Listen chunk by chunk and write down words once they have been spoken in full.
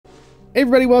Hey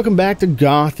everybody, welcome back to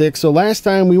Gothic. So last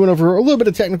time we went over a little bit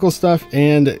of technical stuff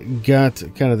and got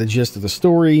kind of the gist of the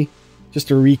story. Just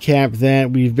to recap that,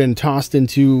 we've been tossed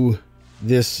into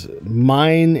this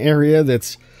mine area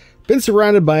that's been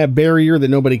surrounded by a barrier that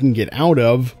nobody can get out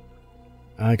of.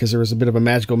 Because there was a bit of a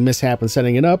magical mishap in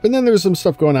setting it up. And then there's some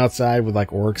stuff going outside with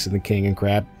like orcs and the king and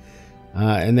crap.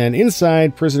 And then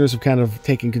inside, prisoners have kind of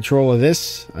taken control of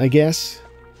this, I guess.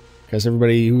 Because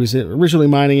everybody who was originally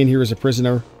mining in here is a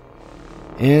prisoner.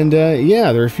 And,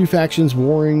 yeah, there are a few factions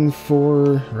warring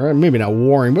for, or maybe not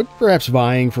warring, but perhaps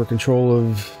vying for control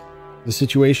of the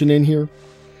situation in here.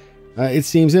 It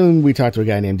seems, and we talked to a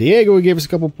guy named Diego who gave us a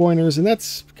couple pointers, and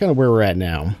that's kind of where we're at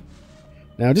now.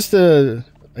 Now, just to,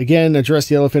 again, address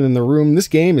the elephant in the room, this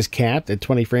game is capped at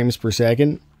 20 frames per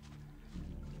second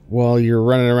while you're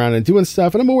running around and doing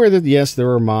stuff. And I'm aware that, yes, there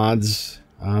are mods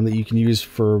that you can use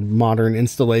for modern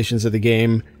installations of the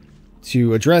game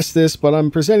to address this, but I'm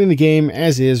presenting the game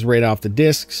as is right off the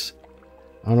discs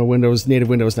on a native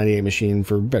Windows 98 machine,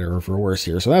 for better or for worse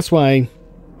here. So that's why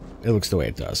it looks the way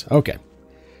it does. Okay.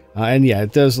 And yeah,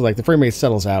 it does, like, the frame rate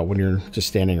settles out when you're just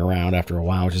standing around after a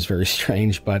while, which is very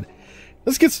strange, but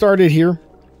let's get started here.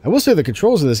 I will say the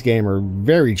controls of this game are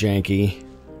very janky,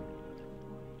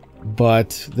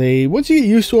 but once you get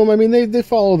used to them, I mean, they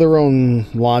follow their own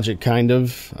logic, kind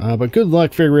of, but good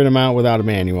luck figuring them out without a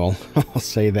manual. I'll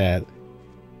say that.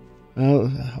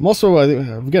 I'm also,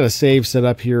 I've got a save set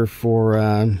up here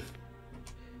for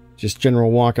just general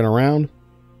walking around,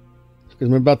 because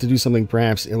I'm about to do something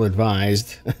perhaps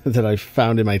ill-advised that I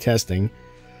found in my testing.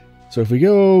 So if we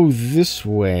go this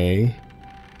way,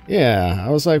 yeah, I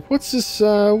was like, what's this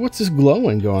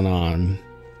glowing going on?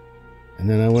 And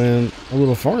then I went a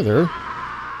little farther,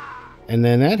 and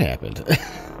then that happened.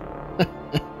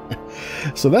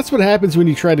 So that's what happens when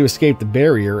you try to escape the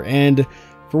barrier, and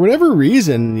for whatever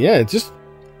reason, yeah,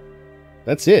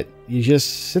 that's it. You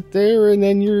just sit there, and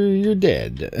then you're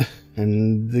dead.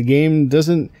 And the game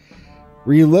doesn't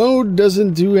reload,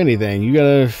 doesn't do anything. You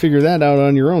gotta figure that out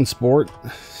on your own, sport.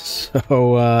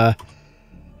 So,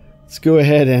 let's go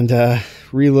ahead and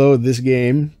reload this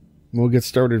game. We'll get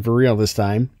started for real this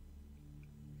time.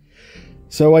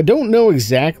 So I don't know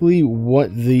exactly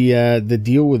what the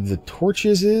deal with the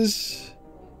torches is.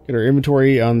 Get our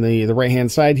inventory on the right-hand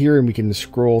side here, and we can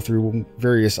scroll through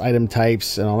various item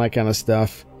types and all that kind of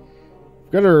stuff.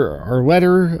 We've got our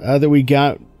letter that we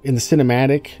got in the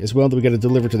cinematic as well, that we got to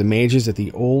deliver to the mages at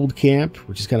the old camp,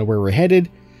 which is kind of where we're headed.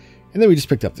 And then we just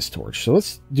picked up this torch. So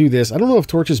let's do this. I don't know if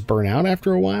torches burn out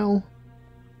after a while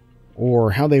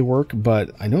or how they work,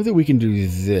 but I know that we can do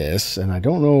this, and I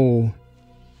don't know...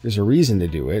 There's a reason to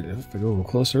do it. If I go a little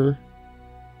closer,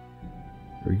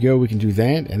 there we go. We can do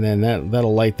that, and then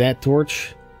that'll light that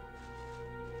torch.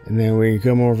 And then we can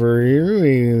come over here.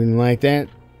 We can light that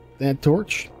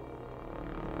torch.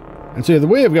 And so the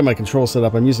way I've got my control set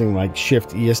up, I'm using like Shift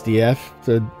ESDF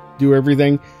to do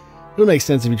everything. It'll make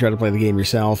sense if you try to play the game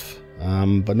yourself,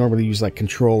 but normally use like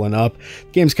Control and up.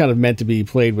 The game's kind of meant to be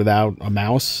played without a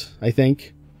mouse, I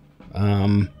think.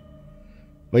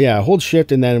 But yeah, hold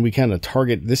shift and then we kind of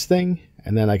target this thing,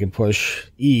 and then I can push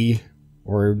E,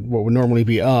 or what would normally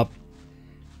be up,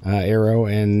 arrow,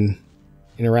 and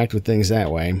interact with things that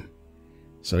way.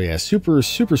 So yeah, super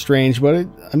strange, but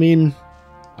I mean,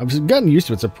 I've gotten used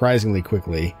to it surprisingly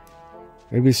quickly.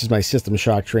 Maybe this is my system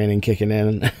shock training kicking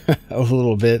in a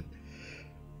little bit.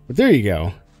 But there you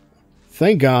go.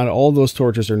 Thank God all those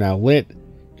torches are now lit.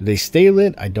 Do they stay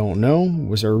lit? I don't know.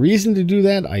 Was there a reason to do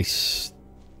that? I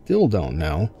still don't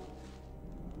know.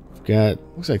 I've got,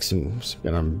 looks like some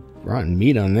rotten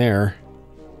meat on there.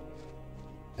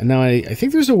 And now I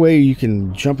think there's a way you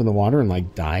can jump in the water and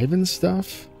like dive and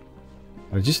stuff.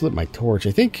 I just lit my torch.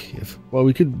 I think well,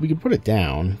 we could put it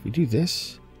down. If we do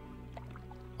this.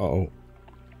 Uh-oh.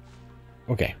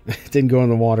 Okay. It didn't go in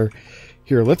the water.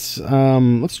 Here, let's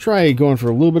try going for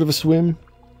a little bit of a swim.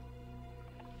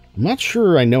 I'm not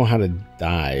sure I know how to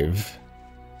dive.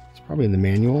 It's probably in the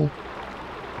manual.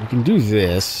 We can do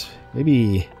this.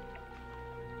 Maybe...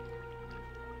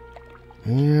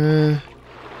 yeah,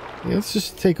 let's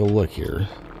just take a look here.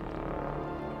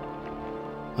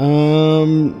 No,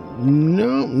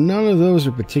 none of those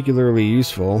are particularly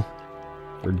useful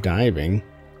for diving.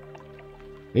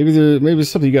 Maybe there's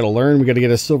something you gotta learn. We gotta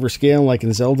get a silver scale like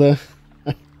in Zelda.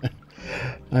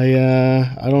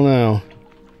 I don't know.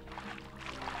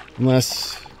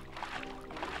 Unless...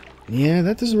 yeah,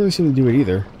 that doesn't really seem to do it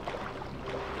either.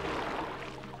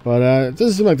 But it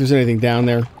doesn't seem like there's anything down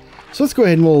there. So let's go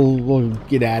ahead and we'll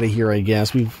get out of here, I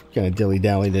guess. We've kind of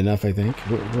dilly-dallied enough, I think.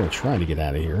 We're going to try to get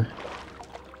out of here.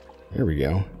 There we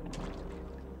go.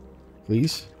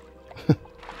 Please.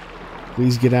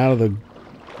 Please get out of the...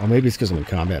 Oh, maybe it's because I'm in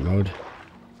combat mode.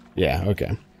 Yeah,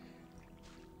 okay.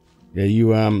 Yeah,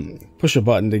 you push a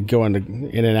button to go in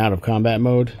and out of combat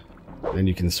mode. Then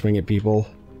you can swing at people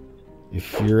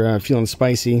if you're feeling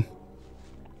spicy.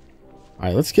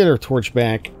 Alright, let's get our torch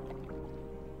back.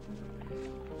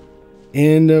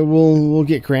 And we'll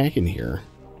get cracking here.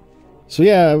 So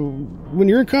yeah, when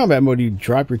you're in combat mode, you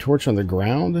drop your torch on the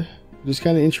ground. Which is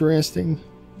kind of interesting.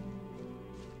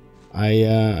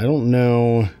 I don't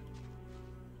know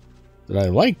that I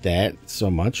like that so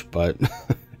much, but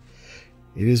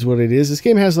it is what it is. This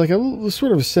game has like a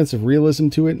sort of a sense of realism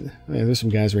to it. Yeah, there's some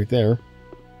guys right there.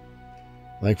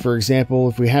 Like, for example,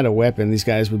 if we had a weapon, these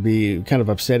guys would be kind of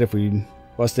upset if we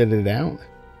busted it out.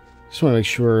 Just want to make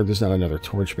sure there's not another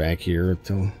torch back here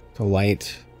to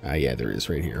light. Ah, yeah, there is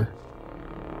right here.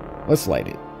 Let's light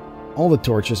it. All the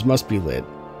torches must be lit.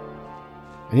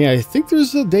 And yeah, I think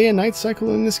there's a day and night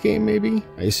cycle in this game, maybe?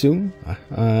 I assume.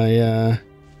 I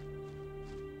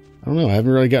don't know. I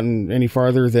haven't really gotten any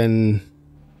farther than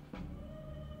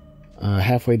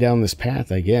halfway down this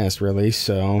path, I guess, really.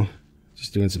 So,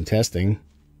 just doing some testing.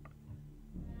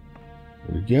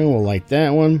 There we go. We'll light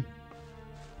that one.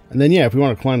 And then, yeah, if we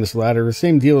want to climb this ladder, the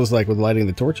same deal as like with lighting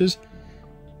the torches.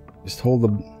 Just hold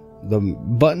the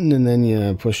button and then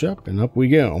you push up and up we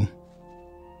go.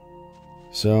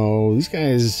 So, these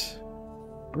guys...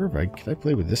 Can I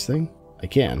play with this thing? I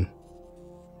can.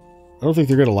 I don't think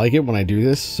they're going to like it when I do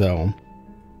this, so...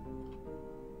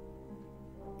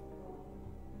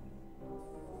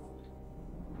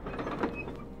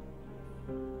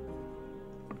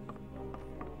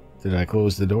 Did I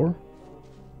close the door?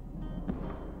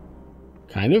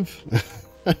 Kind of.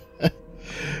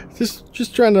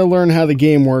 Just trying to learn how the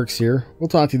game works here. We'll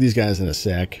talk to these guys in a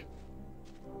sec.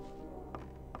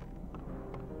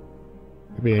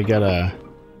 Maybe I gotta...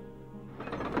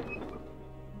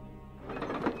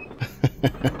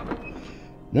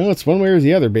 No, it's one way or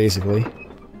the other, basically.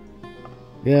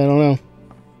 Yeah, I don't know.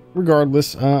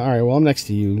 Regardless. Alright, well, I'm next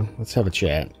to you. Let's have a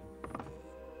chat.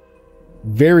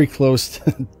 Very close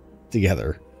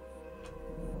together.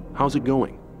 How's it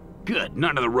going? Good.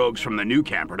 None of the rogues from the new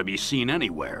camp are to be seen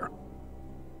anywhere.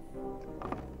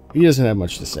 He doesn't have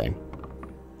much to say.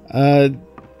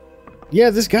 Yeah,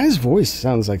 this guy's voice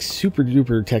sounds like super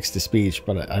duper text-to-speech,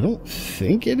 but I don't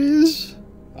think it is.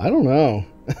 I don't know.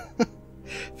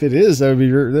 If it is, that would be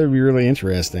really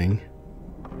interesting.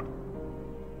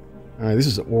 Alright, this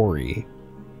is Ori.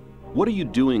 What are you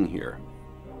doing here?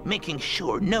 Making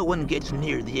sure no one gets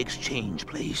near the exchange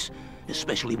place,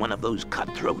 especially one of those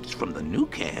cutthroats from the new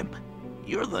camp.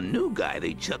 You're the new guy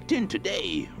they chucked in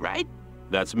today, right?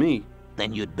 That's me.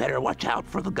 Then you'd better watch out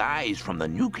for the guys from the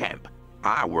new camp.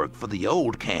 I work for the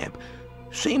old camp,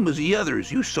 same as the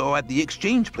others you saw at the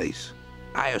exchange place.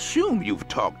 I assume you've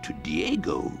talked to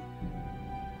Diego.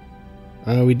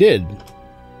 We did.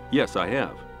 Yes, I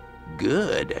have.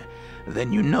 Good.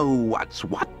 Then you know what's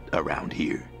what around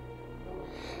here.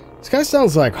 This guy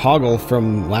sounds like Hoggle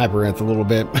from Labyrinth a little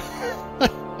bit.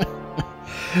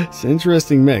 It's an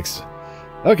interesting mix.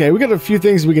 Okay, we got a few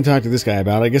things we can talk to this guy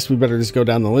about. I guess we better just go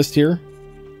down the list here.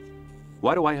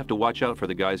 Why do I have to watch out for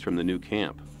the guys from the new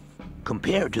camp?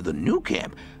 Compared to the new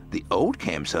camp, the old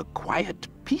camp's a quiet,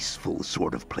 peaceful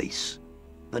sort of place.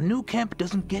 The new camp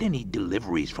doesn't get any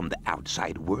deliveries from the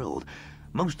outside world.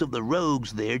 Most of the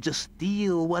rogues there just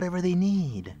steal whatever they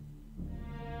need.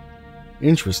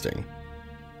 Interesting.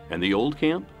 And the old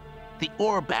camp? The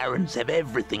ore barons have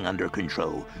everything under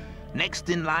control. Next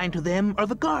in line to them are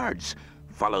the guards,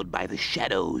 followed by the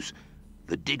shadows.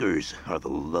 The diggers are the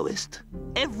lowest.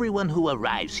 Everyone who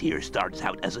arrives here starts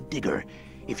out as a digger.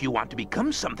 If you want to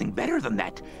become something better than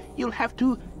that, you'll have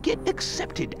to get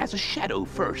accepted as a shadow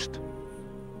first.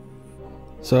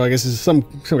 So I guess it's some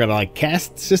kind of like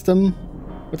caste system.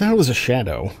 What the hell is a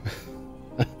shadow?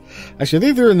 Actually, I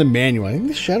think they're in the manual. I think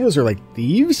the shadows are like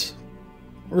thieves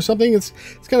or something. It's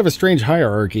kind of a strange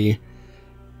hierarchy.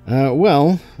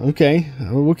 Well, okay.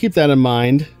 We'll keep that in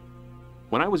mind.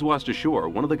 When I was washed ashore,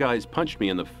 one of the guys punched me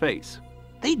in the face.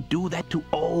 They do that to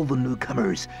all the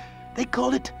newcomers. They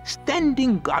call it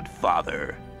standing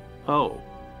Godfather. Oh,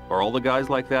 are all the guys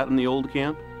like that in the old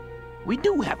camp? We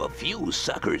do have a few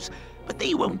suckers, but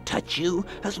they won't touch you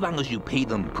as long as you pay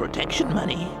them protection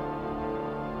money.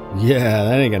 Yeah,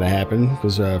 that ain't gonna happen,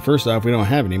 because first off, we don't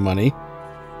have any money.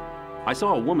 I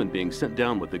saw a woman being sent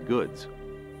down with the goods.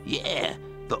 Yeah,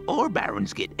 the ore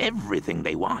barons get everything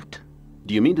they want.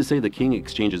 Do you mean to say the king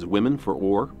exchanges women for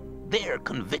ore? They're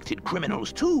convicted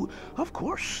criminals too, of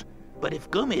course. But if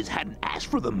Gomez hadn't asked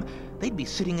for them, they'd be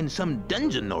sitting in some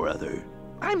dungeon or other.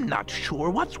 I'm not sure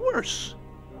what's worse.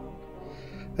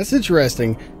 That's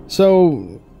interesting.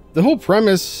 So, the whole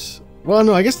premise... Well,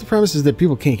 no, I guess the premise is that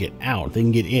people can't get out. They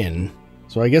can get in.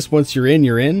 So I guess once you're in,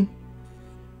 you're in.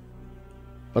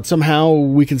 But somehow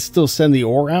we can still send the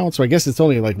ore out. So I guess it's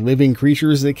only like living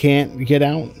creatures that can't get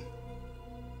out.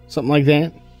 Something like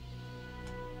that.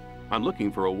 I'm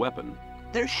looking for a weapon.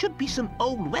 There should be some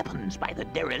old weapons by the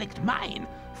derelict mine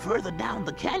further down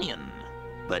the canyon.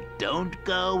 But don't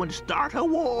go and start a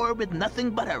war with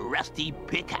nothing but a rusty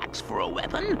pickaxe for a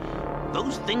weapon.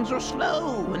 Those things are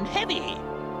slow and heavy.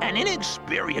 An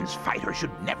inexperienced fighter should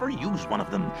never use one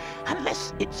of them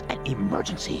unless it's an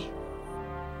emergency.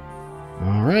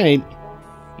 All right.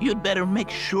 You'd better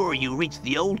make sure you reach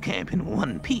the old camp in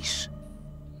one piece.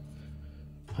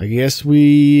 I guess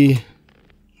we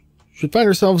should find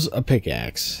ourselves a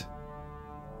pickaxe.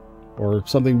 Or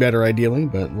something better, ideally,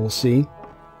 but we'll see.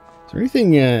 Is there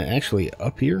anything actually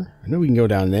up here? I know we can go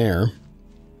down there.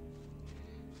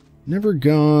 Never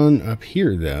gone up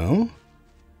here, though.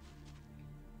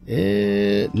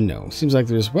 No. Seems like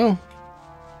there's, well,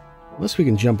 unless we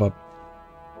can jump up.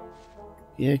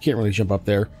 Yeah, I can't really jump up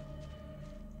there.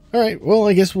 Alright, well,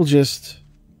 I guess we'll just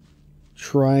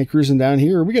try cruising down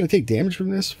here. Are we going to take damage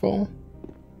from this fall?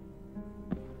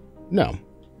 No.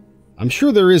 I'm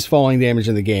sure there is falling damage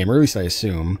in the game, or at least I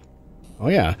assume. Oh,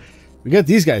 yeah. We got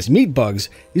these guys, meat bugs.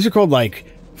 These are called, like,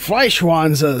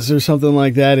 Fleischwanzas or something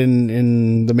like that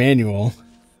in the manual.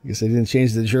 I guess they didn't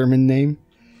change the German name.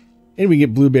 And we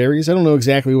get blueberries. I don't know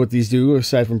exactly what these do,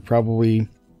 aside from probably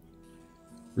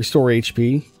restore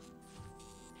HP.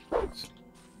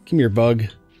 Come here, bug.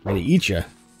 I'm gonna eat you.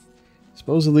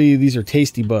 Supposedly, these are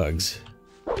tasty bugs.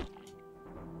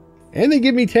 And they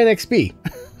give me 10 XP.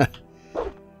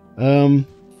 And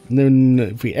then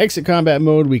if we exit combat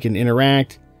mode, we can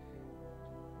interact.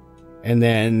 And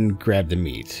then grab the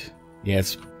meat. Yeah,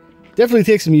 it's definitely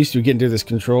takes some used to getting to this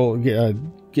control,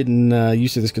 getting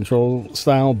used to this control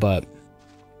style, but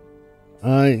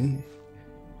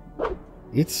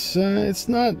it's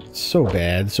not so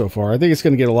bad so far. I think it's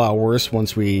going to get a lot worse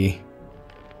once we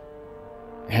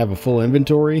have a full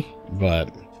inventory,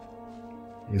 but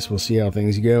I guess we'll see how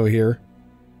things go here.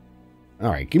 All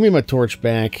right, give me my torch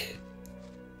back.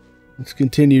 Let's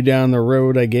continue down the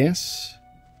road, I guess.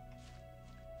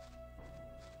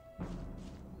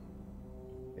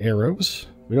 Arrows.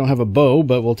 We don't have a bow,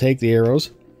 but we'll take the arrows.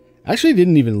 I actually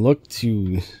didn't even look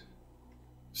to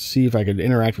see if I could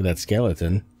interact with that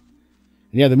skeleton.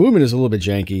 And yeah, the movement is a little bit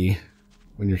janky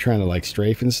when you're trying to like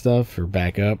strafe and stuff or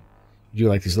back up. You do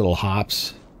like these little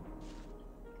hops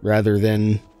rather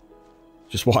than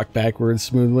just walk backwards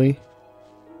smoothly.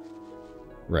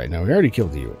 Right, now we already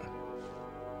killed you.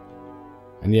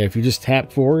 And yeah, if you just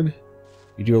tap forward,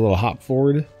 you do a little hop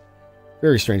forward.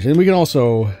 Very strange. And we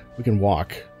can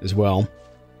walk as well.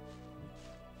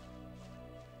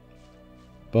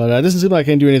 But it doesn't seem like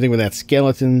I can do anything with that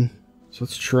skeleton. So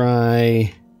let's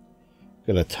try...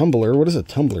 Got a tumbler. What does a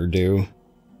tumbler do?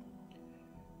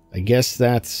 I guess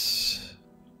that's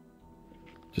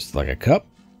just like a cup,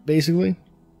 basically.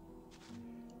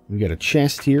 We got a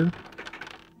chest here.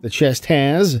 The chest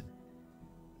has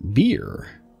beer.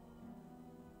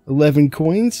 11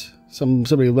 coins.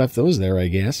 Somebody left those there, I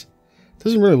guess.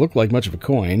 Doesn't really look like much of a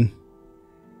coin.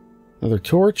 Another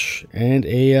torch and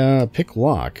a pick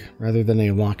lock rather than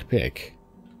a lock pick.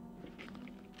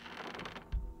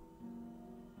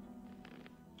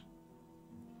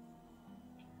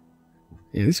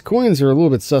 Yeah, these coins are a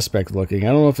little bit suspect looking. I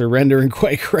don't know if they're rendering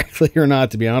quite correctly or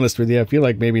not, to be honest with you. I feel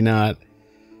like maybe not.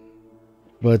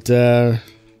 But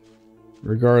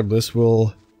regardless,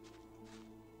 we'll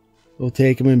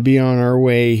take them and be on our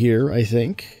way here, I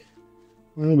think.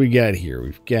 What do we got here?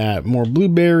 We've got more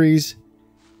blueberries.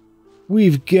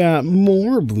 We've got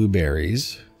more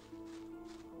blueberries.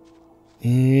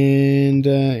 And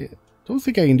I don't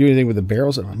think I can do anything with the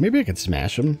barrels. Maybe I could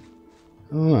smash them.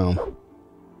 I don't know.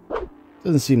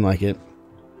 Doesn't seem like it.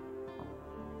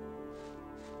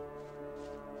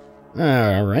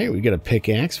 Alright, we got a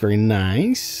pickaxe. Very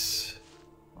nice.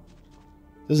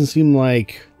 Doesn't seem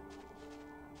like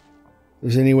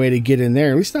there's any way to get in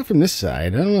there. At least not from this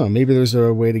side. I don't know. Maybe there's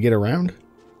a way to get around.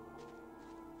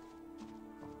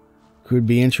 Could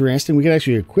be interesting. We could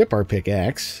actually equip our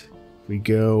pickaxe. If we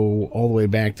go all the way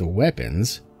back to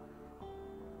weapons.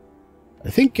 I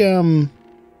think,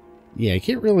 yeah, I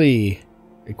can't really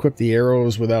equip the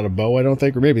arrows without a bow, I don't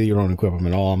think. Or maybe you don't equip them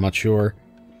at all. I'm not sure.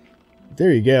 But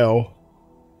there you go.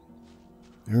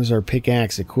 There's our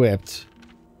pickaxe equipped.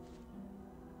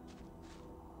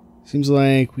 Seems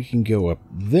like we can go up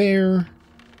there.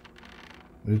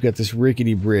 We've got this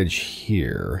rickety bridge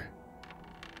here.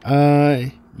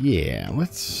 Yeah,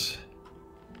 let's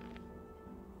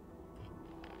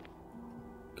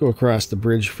go across the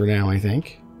bridge for now, I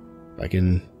think. If I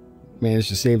can manage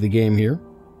to save the game here.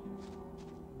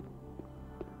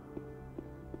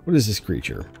 What is this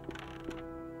creature?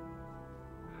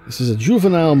 This is a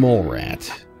juvenile mole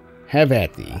rat. Have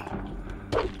at thee.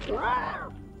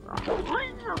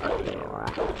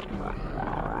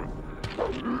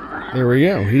 There we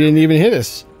go. He didn't even hit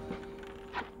us.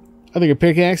 I think a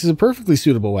pickaxe is a perfectly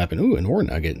suitable weapon. Ooh, an ore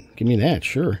nugget. Give me that,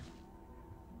 sure.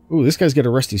 Ooh, this guy's got a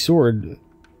rusty sword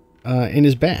in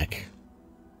his back.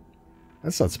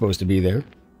 That's not supposed to be there.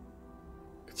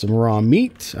 Got some raw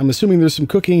meat. I'm assuming there's some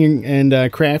cooking and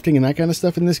crafting and that kind of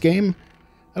stuff in this game.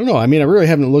 I don't know. I mean, I really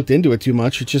haven't looked into it too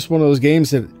much. It's just one of those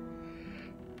games that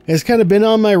has kind of been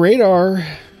on my radar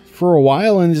for a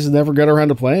while and just never got around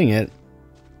to playing it.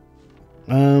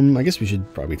 I guess we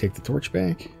should probably take the torch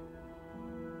back.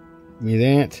 Give me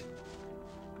that.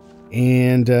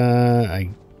 And I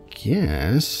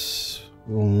guess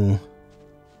we'll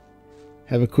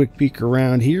have a quick peek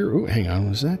around here. Oh, hang on.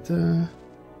 Was that...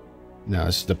 No,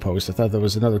 it's the post. I thought there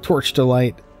was another torch to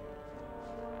light.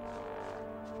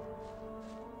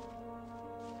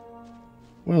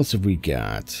 What else have we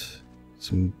got?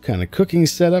 Some kind of cooking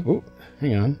setup. Oh,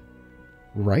 hang on.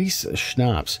 Rice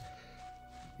schnapps.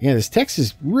 Yeah, this text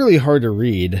is really hard to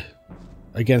read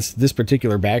against this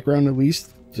particular background, at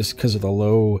least, just because of the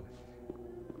low,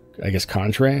 I guess,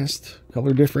 contrast,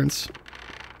 color difference.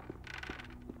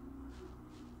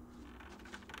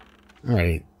 All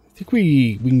right, I think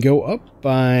we can go up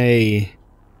by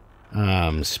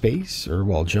space, or,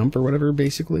 well, jump or whatever,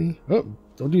 basically. Oh,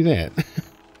 don't do that.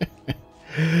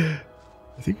 I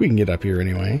think we can get up here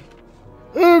anyway.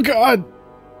 Oh, God!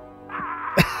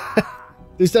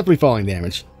 There's definitely falling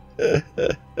damage. We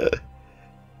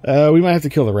might have to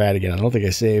kill the rat again. I don't think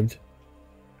I saved.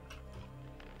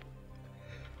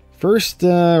 First,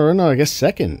 or no, I guess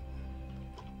second.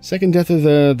 Second death of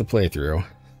the playthrough.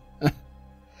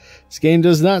 This game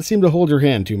does not seem to hold your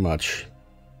hand too much.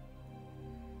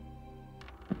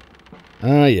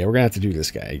 Yeah, we're gonna have to do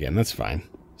this guy again. That's fine.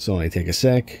 So only take a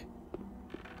sec.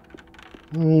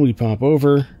 Oh, we pop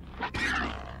over.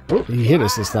 Oh, he hit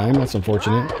us this time. That's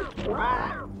unfortunate.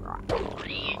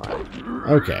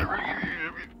 Okay.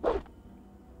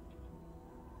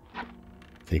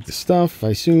 Take the stuff. I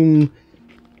assume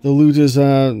the loot is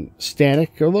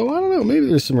static. Although, I don't know. Maybe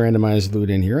there's some randomized loot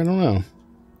in here. I don't know.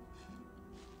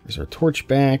 There's our torch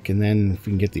back. And then if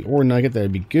we can get the ore nugget, that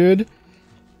would be good.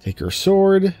 Take our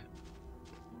sword.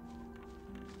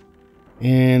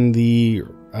 And the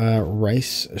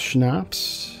rice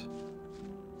schnapps.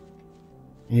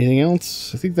 Anything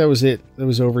else? I think that was it. That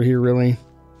was over here, really.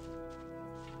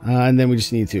 And then we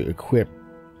just need to equip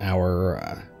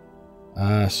our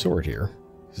sword here.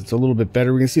 It's a little bit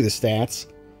better. We can see the stats.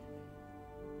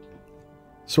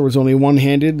 Sword's only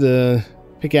one-handed. The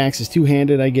pickaxe is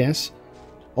two-handed, I guess.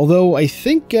 Although I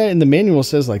think in the manual it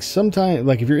says like sometimes,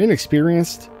 like if you're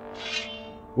inexperienced,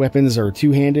 weapons are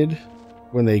two-handed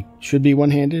when they should be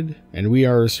one-handed. And we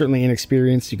are certainly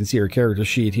inexperienced. You can see our character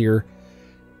sheet here.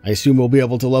 I assume we'll be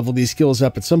able to level these skills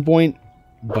up at some point,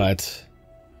 but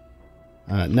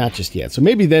not just yet. So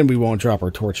maybe then we won't drop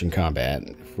our torch in combat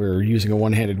if we're using a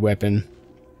one-handed weapon.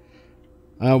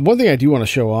 One thing I do want to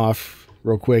show off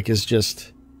real quick is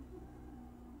just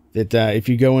that if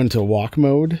you go into walk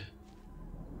mode,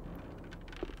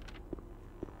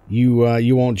 you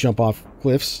won't jump off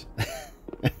cliffs.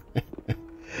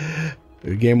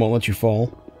 The game won't let you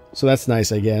fall. So that's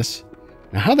nice, I guess.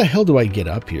 Now, how the hell do I get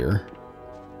up here?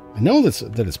 I know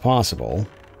that it's possible.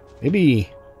 Maybe...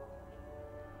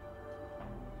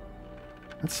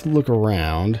 Let's look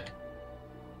around.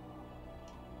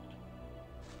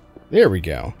 There we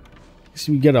go.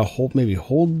 So we gotta maybe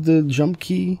hold the jump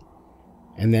key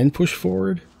and then push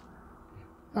forward.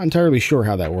 Not entirely sure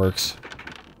how that works.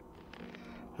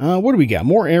 What do we got?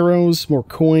 More arrows, more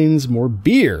coins, more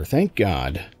beer. Thank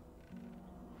God.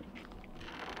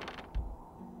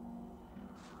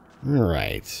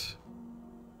 Alright.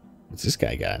 What's this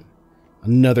guy got?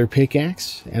 Another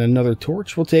pickaxe and another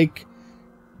torch. We'll take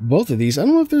both of these. I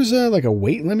don't know if there's like a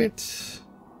weight limit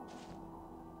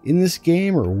in this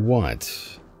game or what.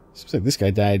 Seems like this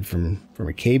guy died from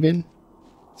a cave-in.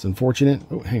 It's unfortunate.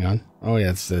 Oh, hang on. Oh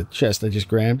yeah, it's the chest I just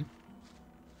grabbed.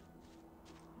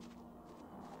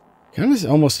 Kind of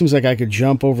almost seems like I could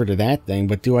jump over to that thing,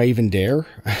 but do I even dare?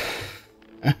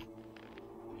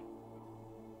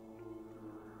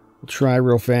 We'll try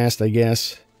real fast, I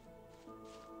guess.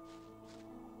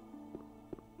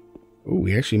 Oh,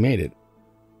 we actually made it.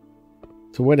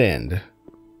 To what end?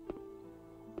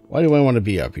 Why do I want to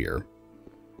be up here?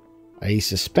 I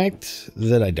suspect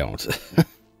that I don't.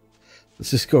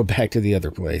 Let's just go back to the other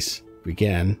place. If we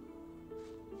can.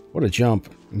 What a jump.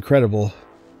 Incredible.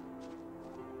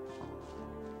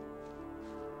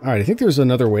 Alright, I think there's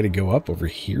another way to go up over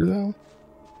here, though.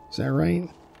 Is that right?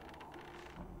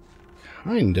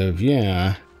 Kind of,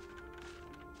 yeah.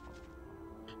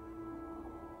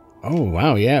 Oh,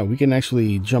 wow, yeah. We can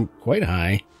actually jump quite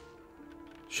high.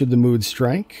 Should the mood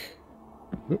strike.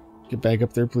 Oop, get back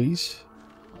up there, please.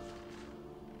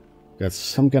 Got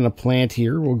some kind of plant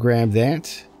here. We'll grab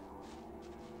that.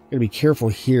 Gotta be careful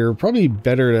here. Probably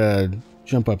better to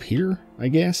jump up here, I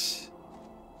guess.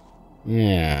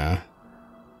 Yeah.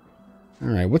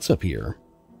 Alright, what's up here?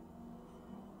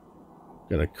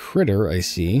 Got a critter, I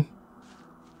see.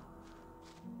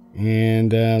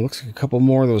 And looks like a couple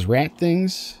more of those rat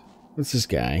things. What's this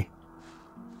guy?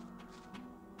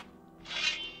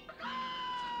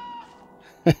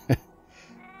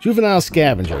 Juvenile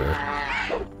scavenger.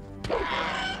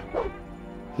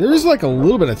 There is like a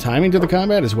little bit of timing to the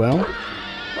combat as well.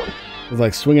 With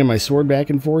like swinging my sword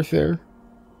back and forth there.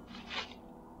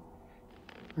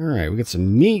 Alright, we got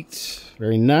some meat.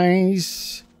 Very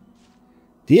nice.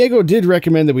 Diego did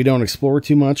recommend that we don't explore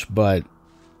too much, but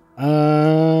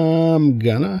I'm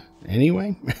gonna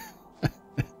anyway.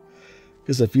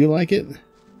 Because I feel like it.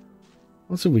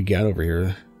 What's what we got over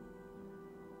here?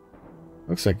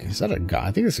 Looks like, is that a god?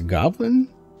 I think it's a goblin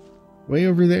way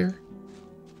over there.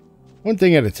 One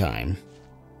thing at a time.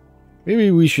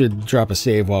 Maybe we should drop a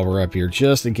save while we're up here,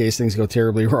 just in case things go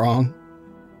terribly wrong.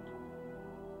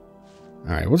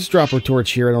 Alright, let's drop our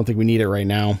torch here. I don't think we need it right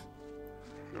now.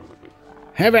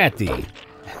 Have at thee.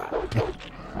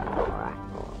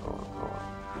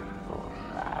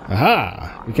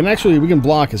 Aha! We can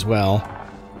block as well.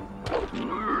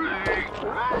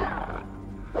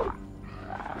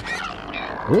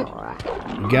 Oop,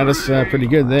 you got us pretty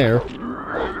good there.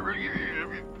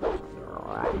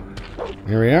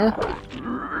 Here we are.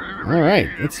 Alright,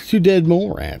 that's 2 dead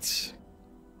mole rats.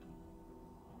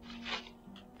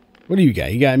 What do you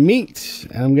got? You got meat.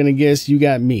 I'm gonna guess you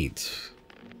got meat.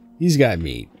 He's got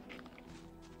meat.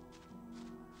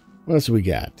 What else we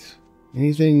got?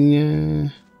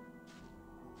 Anything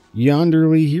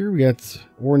yonderly here? We got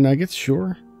ore nuggets,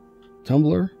 sure.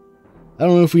 Tumbler. I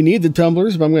don't know if we need the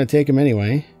tumblers, but I'm gonna take them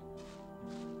anyway.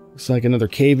 Looks like another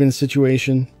cave-in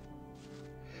situation.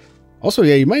 Also,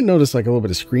 yeah, you might notice like a little bit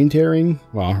of screen tearing.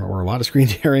 Well, or a lot of screen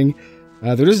tearing.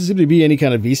 There doesn't seem to be any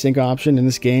kind of VSync option in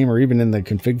this game, or even in the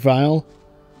config file.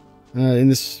 In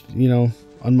this, you know,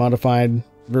 unmodified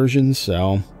version,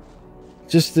 so...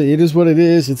 Just, it is what it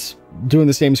is. It's doing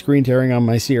the same screen tearing on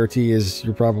my CRT as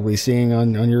you're probably seeing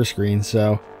on your screen,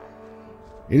 so...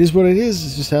 It is what it is.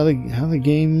 It's just how the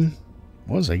game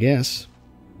was, I guess.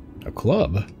 A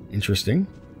club. Interesting.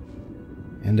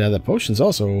 And the potion's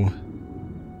also...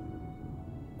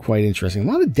 quite interesting.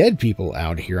 A lot of dead people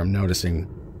out here, I'm noticing.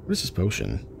 What is this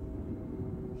potion?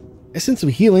 Essence of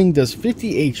Healing does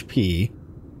 50 HP.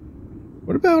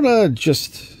 What about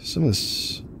just some of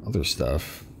this other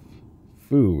stuff?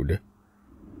 Food.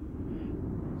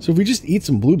 So if we just eat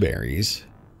some blueberries,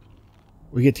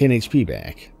 we get 10 HP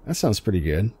back. That sounds pretty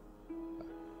good.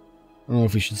 I don't know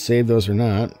if we should save those or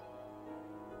not.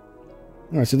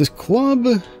 Alright, so this club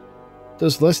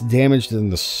does less damage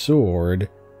than the sword.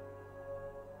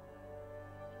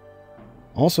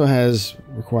 Also has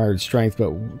required strength,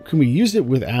 but can we use it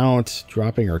without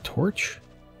dropping our torch?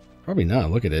 Probably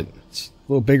not. Look at it. It's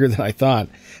a little bigger than I thought.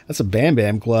 That's a Bam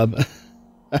Bam Club.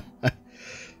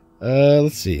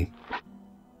 Let's see.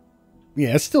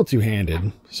 Yeah, it's still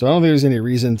two-handed, so I don't think there's any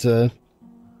reason to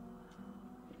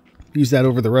use that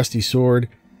over the rusty sword.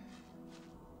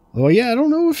 Although, yeah, I don't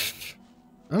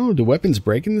know, do weapons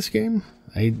break in this game?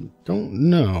 I don't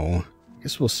know. I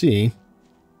guess we'll see.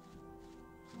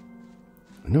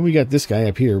 I know we got this guy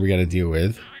up here we got to deal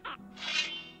with.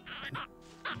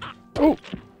 Oh!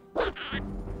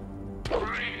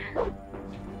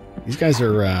 These guys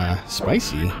are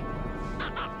spicy.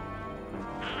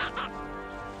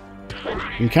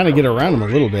 You can kind of get around them a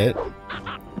little bit.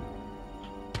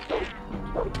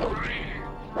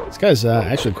 This guy's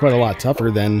actually quite a lot tougher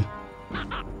than...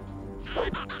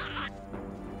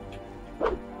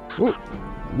 Ooh,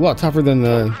 a lot tougher than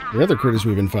the other critters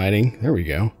we've been fighting. There we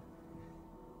go.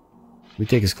 We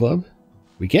take his club?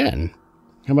 We can.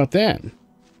 How about that?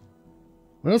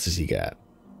 What else has he got?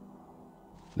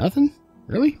 Nothing?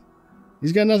 Really?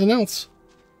 He's got nothing else.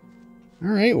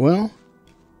 Alright, well.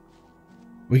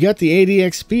 We got the 80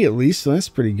 XP at least, so that's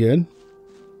pretty good.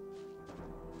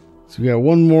 So we got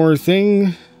one more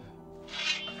thing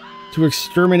to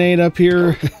exterminate up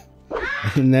here.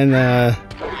 And then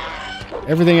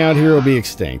everything out here will be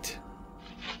extinct.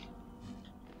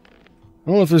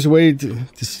 don't know if there's a way to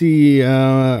see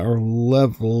our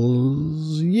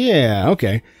levels. Yeah,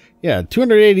 okay. Yeah,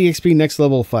 280 XP, next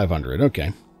level 500.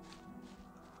 Okay.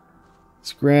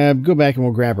 Let's go back and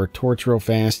we'll grab our torch real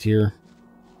fast here.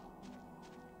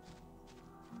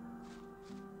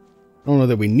 I don't know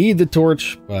that we need the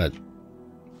torch, but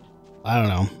I don't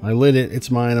know. I lit it.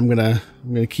 It's mine. I'm gonna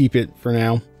keep it for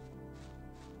now.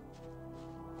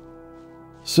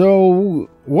 So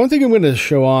one thing I'm going to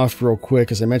show off real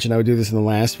quick, as I mentioned I would do this in the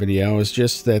last video, is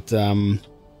just that don't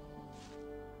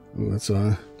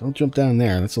jump down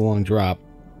there. That's a long drop.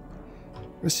 I'm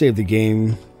going to save the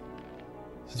game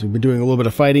since we've been doing a little bit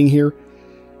of fighting here.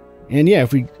 And yeah,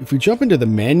 if we jump into the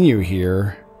menu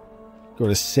here, go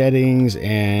to settings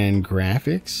and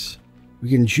graphics, we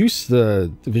can juice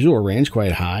the visual range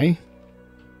quite high.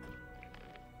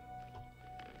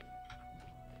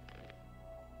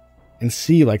 And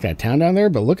see like that town down there,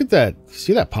 but look at that.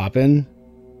 See that pop in?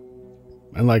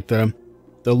 And like the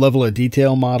level of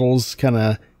detail models kind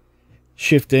of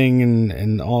shifting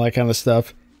and all that kind of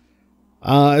stuff.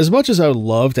 As much as I would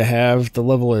love to have the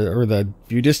level or the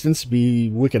view distance be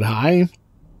wicked high,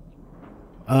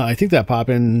 I think that pop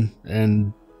in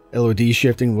and LOD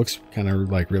shifting looks kind of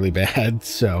like really bad.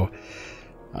 So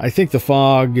I think the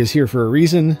fog is here for a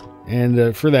reason,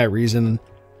 and for that reason,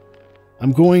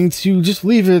 I'm going to just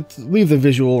leave the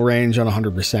visual range on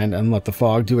 100% and let the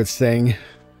fog do its thing,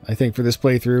 I think, for this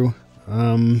playthrough. I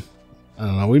don't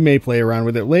know, we may play around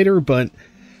with it later, but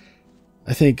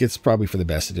I think it's probably for the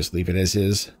best to just leave it as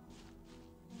is.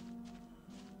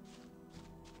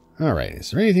 Alright,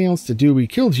 is there anything else to do? We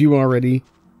killed you already.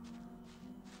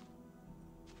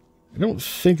 I don't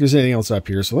think there's anything else up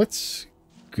here, so let's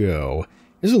go.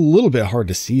 It's a little bit hard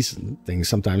to see things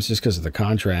sometimes just because of the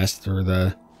contrast or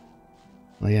the...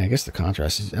 Well, yeah, I guess the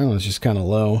contrast is, I don't know, it's just kind of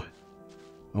low.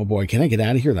 Oh boy, can I get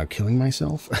out of here without killing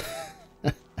myself?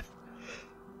 I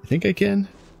think I can.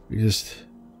 We just...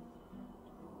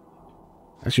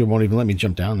 Actually, it won't even let me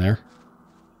jump down there.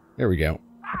 There we go.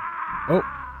 Oh.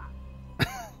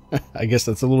 I guess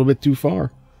that's a little bit too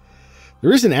far.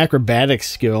 There is an acrobatic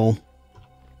skill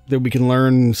that we can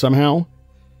learn somehow.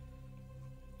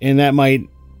 And that might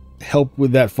help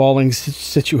with that falling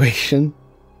situation.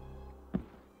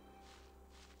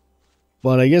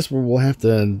 But I guess we'll have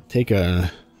to take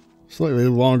a slightly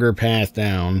longer path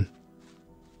down.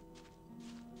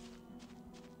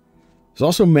 There's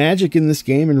also magic in this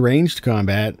game and ranged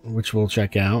combat, which we'll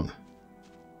check out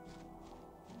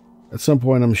at some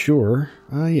point, I'm sure.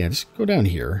 Yeah, just go down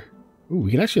here. Ooh,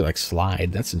 we can actually like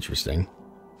slide. That's interesting.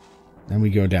 Then we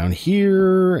go down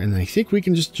here, and I think we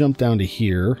can just jump down to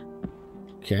here.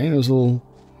 Okay, it was a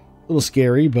little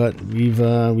scary, but we've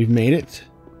made it.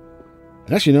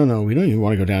 Actually, no, we don't even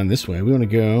want to go down this way. We want to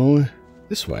go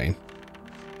this way.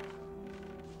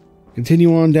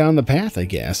 Continue on down the path, I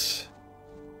guess.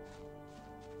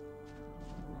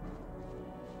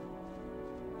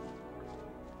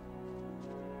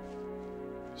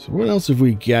 So what else have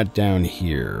we got down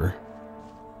here?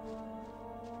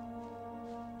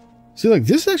 See, like,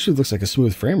 this actually looks like a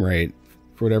smooth frame rate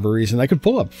for whatever reason. I could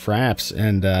pull up Fraps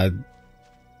and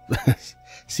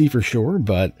see for sure,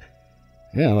 but...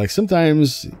 Yeah, like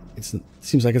sometimes it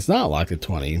seems like it's not locked at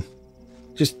 20.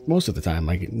 Just most of the time,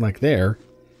 like there.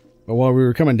 But while we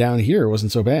were coming down here, it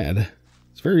wasn't so bad.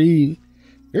 It's very,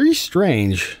 very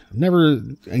strange. I've never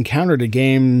encountered a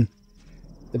game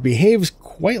that behaves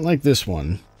quite like this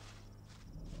one.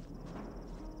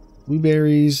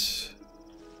 Blueberries.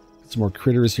 Got some more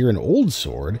critters here. An old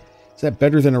sword. Is that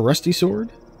better than a rusty sword?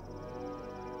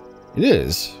 It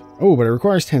is. Oh, but it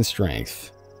requires 10 strength.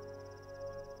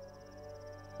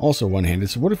 Also one-handed,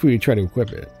 so what if we try to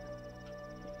equip it?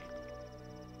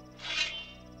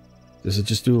 Does it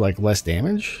just do, like, less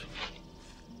damage?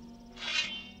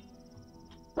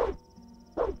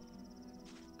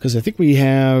 Because I think we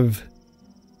have...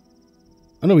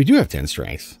 Oh, no, we do have 10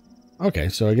 strength. Okay,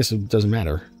 so I guess it doesn't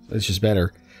matter. It's just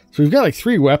better. So we've got, like,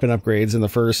 3 weapon upgrades in the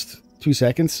first 2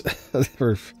 seconds.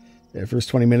 For the first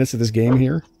 20 minutes of this game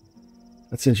here.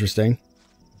 That's interesting.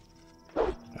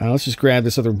 Let's just grab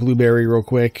this other blueberry real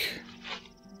quick.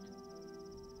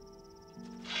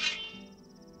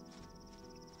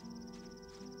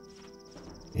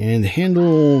 And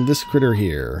handle this critter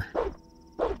here.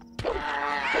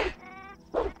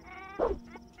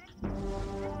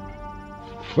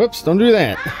 Whoops, don't do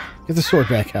that. Get the sword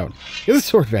back out. Get the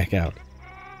sword back out.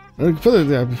 I'm pushing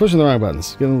the wrong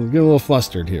buttons. Get a little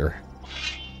flustered here.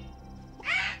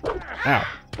 Ow.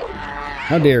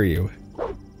 How dare you.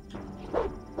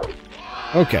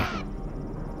 Okay.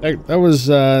 That was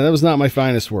not my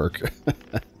finest work.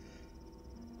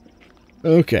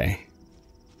 Okay.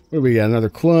 What do we got? Another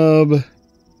club. A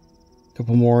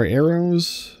couple more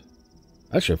arrows.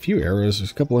 Actually, a few arrows.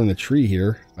 There's a couple in the tree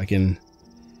here. If I can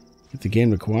get the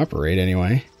game to cooperate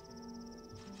anyway.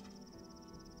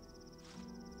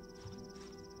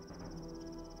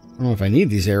 I don't know if I need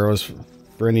these arrows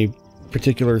for any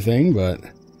particular thing, but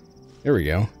there we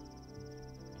go.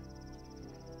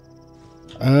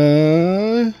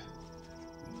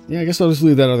 Yeah, I guess I'll just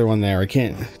leave that other one there. I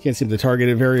can't seem to target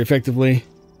it very effectively.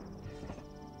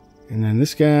 And then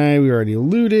this guy we already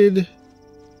looted.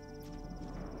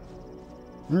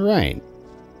 Alright.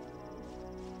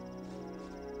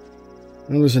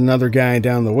 There's another guy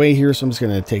down the way here, so I'm just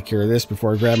going to take care of this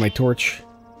before I grab my torch.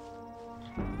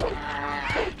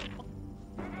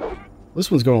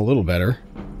 This one's going a little better.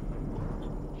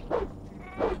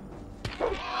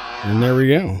 And there we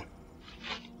go.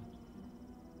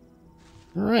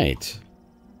 Alright.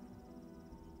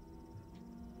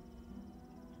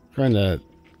 Trying to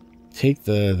take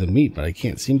the meat, but I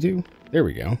can't seem to. There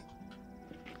we go.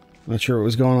 Not sure what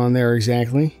was going on there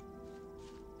exactly.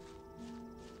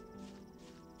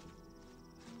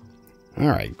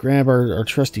 Alright, grab our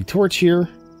trusty torch here,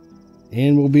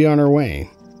 and we'll be on our way.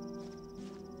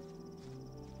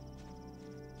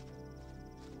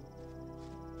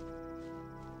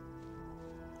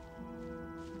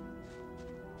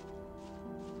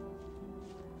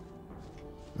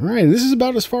 Alright, this is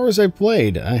about as far as I've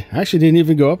played. I actually didn't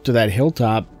even go up to that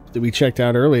hilltop that we checked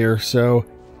out earlier, so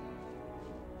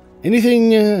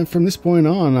anything from this point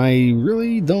on, I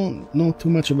really don't know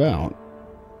too much about,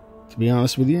 to be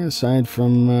honest with you, aside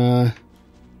from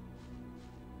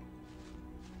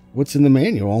what's in the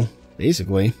manual,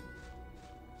 basically.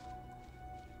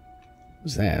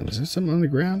 What's that? Was there something on the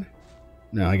ground?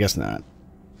 No, I guess not.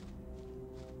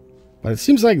 But it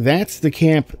seems like that's the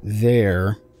camp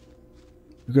there.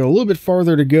 We've got a little bit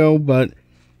farther to go, but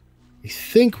I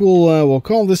think we'll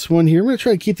call this one here. I'm going to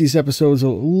try to keep these episodes a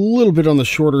little bit on the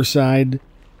shorter side.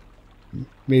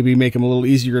 Maybe make them a little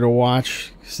easier to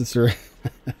watch, since they're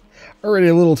already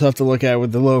a little tough to look at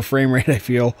with the low frame rate, I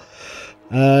feel.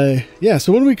 Yeah,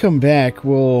 so when we come back,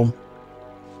 we'll...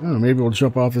 I don't know, maybe we'll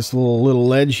jump off this little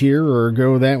ledge here, or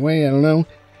go that way, I don't know.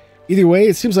 Either way,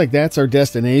 it seems like that's our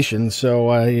destination, so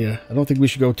I don't think we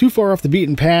should go too far off the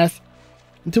beaten path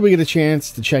until we get a chance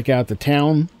to check out the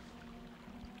town.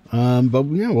 But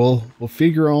yeah, we'll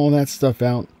figure all that stuff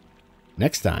out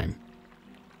next time.